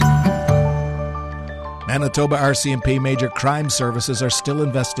Manitoba RCMP Major Crime Services are still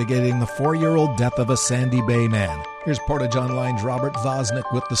investigating the 4-year-old death of a Sandy Bay man. Here's Portage Online's Robert Vosnick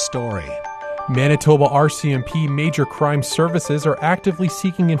with the story. Manitoba RCMP Major Crime Services are actively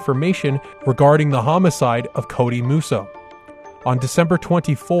seeking information regarding the homicide of Cody Musso. On December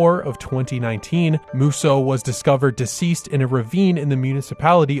 24 of 2019, Musso was discovered deceased in a ravine in the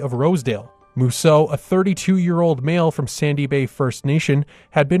municipality of Rosedale. Musso, a 32-year-old male from Sandy Bay First Nation,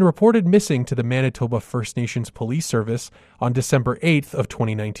 had been reported missing to the Manitoba First Nations Police Service on December 8th of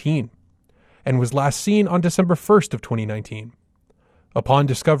 2019, and was last seen on December 1st of 2019. Upon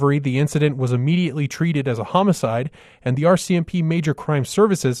discovery, the incident was immediately treated as a homicide, and the RCMP Major Crime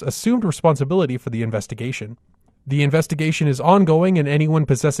Services assumed responsibility for the investigation. The investigation is ongoing, and anyone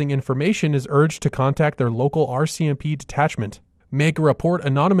possessing information is urged to contact their local RCMP detachment. Make a report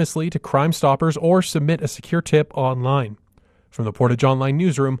anonymously to Crime Stoppers or submit a secure tip online. From the Portage Online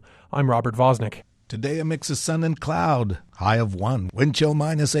Newsroom, I'm Robert Vosnick. Today a mix of sun and cloud, high of 1, wind chill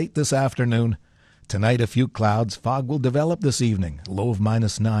 -8 this afternoon. Tonight a few clouds, fog will develop this evening, low of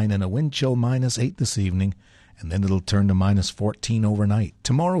 -9 and a wind chill -8 this evening, and then it'll turn to -14 overnight.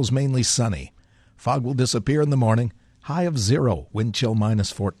 Tomorrow's mainly sunny. Fog will disappear in the morning, high of 0, wind chill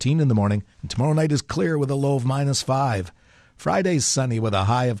 -14 in the morning, and tomorrow night is clear with a low of -5. Friday's sunny with a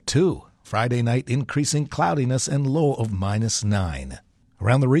high of 2. Friday night increasing cloudiness and low of -9.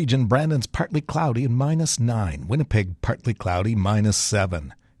 Around the region, Brandon's partly cloudy and -9. Winnipeg partly cloudy,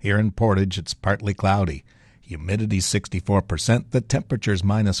 -7. Here in Portage, it's partly cloudy. Humidity 64%, the temperature's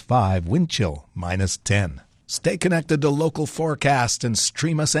 -5, wind chill -10. Stay connected to local forecast and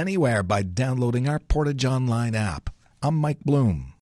stream us anywhere by downloading our Portage Online app. I'm Mike Bloom.